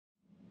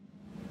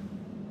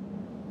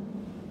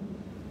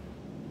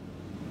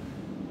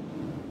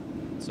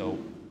So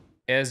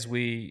as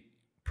we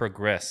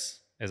progress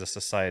as a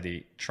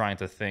society trying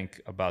to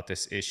think about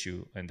this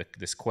issue and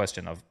this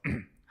question of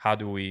how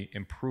do we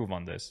improve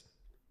on this,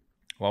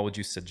 what would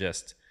you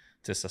suggest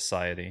to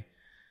society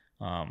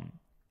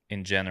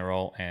in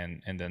general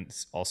and then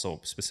also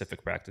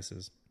specific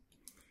practices?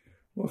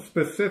 Well,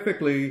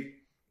 specifically,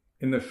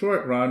 in the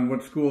short run,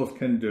 what schools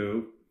can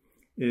do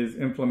is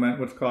implement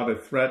what's called a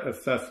threat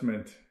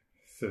assessment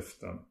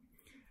system.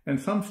 And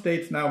some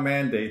states now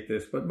mandate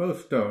this, but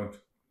most don't.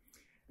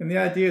 And the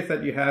idea is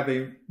that you have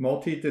a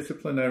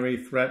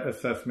multidisciplinary threat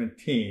assessment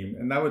team,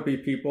 and that would be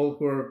people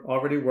who are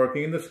already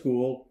working in the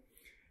school.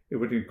 It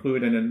would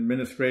include an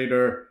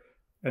administrator,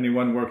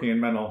 anyone working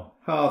in mental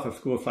health, a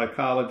school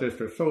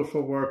psychologist or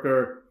social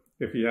worker.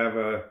 If you have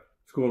a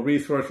school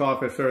resource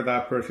officer,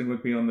 that person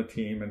would be on the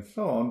team, and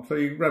so on. So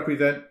you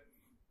represent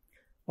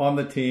on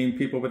the team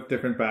people with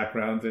different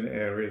backgrounds and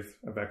areas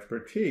of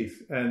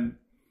expertise. And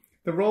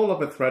the role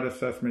of a threat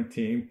assessment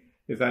team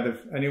is that if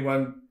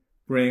anyone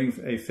brings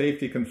a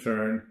safety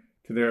concern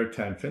to their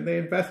attention, they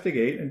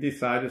investigate and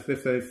decide, is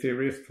this a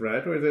serious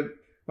threat or is it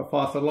a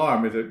false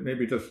alarm? Is it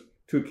maybe just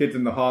two kids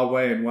in the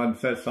hallway and one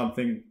says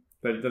something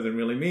that it doesn't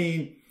really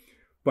mean,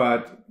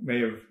 but may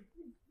have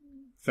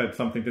said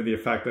something to the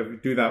effect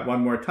of, do that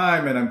one more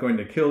time and I'm going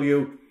to kill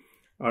you.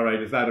 All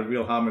right, is that a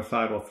real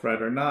homicidal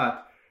threat or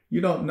not? You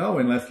don't know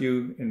unless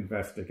you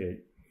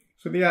investigate.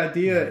 So the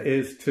idea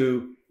is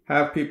to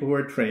have people who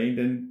are trained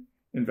in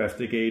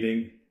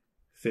investigating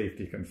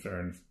safety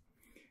concerns.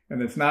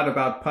 And it's not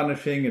about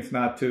punishing, it's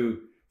not to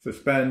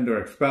suspend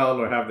or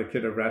expel or have the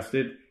kid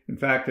arrested. In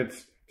fact,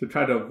 it's to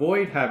try to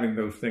avoid having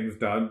those things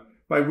done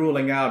by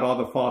ruling out all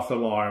the false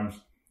alarms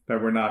that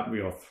were not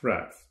real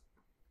threats.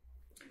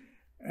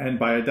 And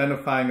by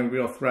identifying a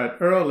real threat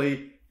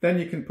early, then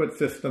you can put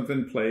systems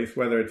in place,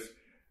 whether it's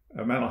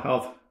a mental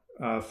health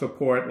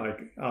support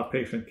like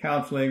outpatient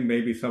counseling,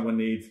 maybe someone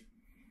needs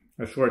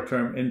a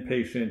short-term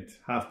inpatient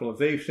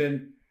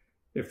hospitalization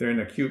if they're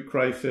in acute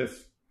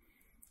crisis.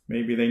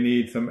 Maybe they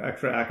need some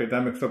extra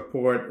academic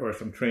support or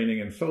some training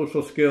in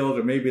social skills,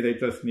 or maybe they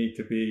just need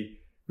to be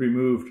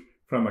removed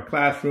from a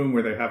classroom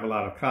where they have a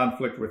lot of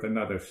conflict with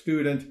another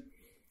student.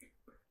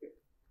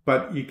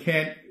 But you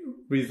can't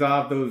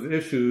resolve those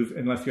issues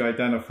unless you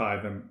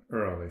identify them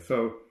early.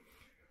 So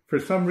for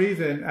some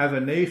reason, as a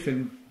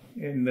nation,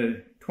 in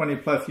the 20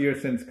 plus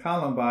years since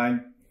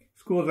Columbine,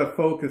 schools have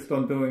focused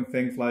on doing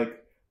things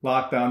like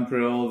lockdown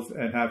drills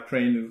and have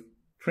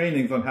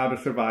trainings on how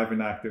to survive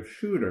an active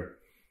shooter.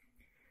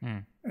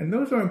 And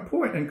those are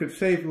important and could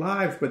save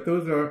lives, but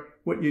those are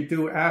what you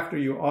do after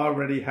you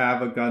already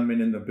have a gunman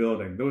in the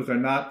building. Those are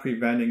not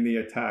preventing the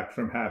attack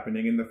from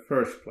happening in the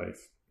first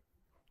place.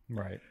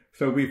 Right.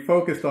 So we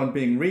focused on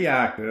being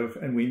reactive,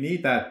 and we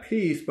need that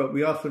piece, but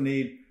we also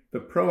need the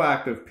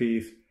proactive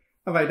piece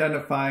of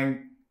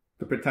identifying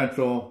the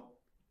potential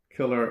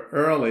killer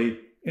early,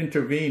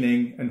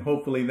 intervening, and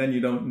hopefully then you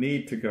don't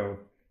need to go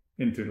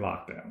into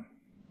lockdown.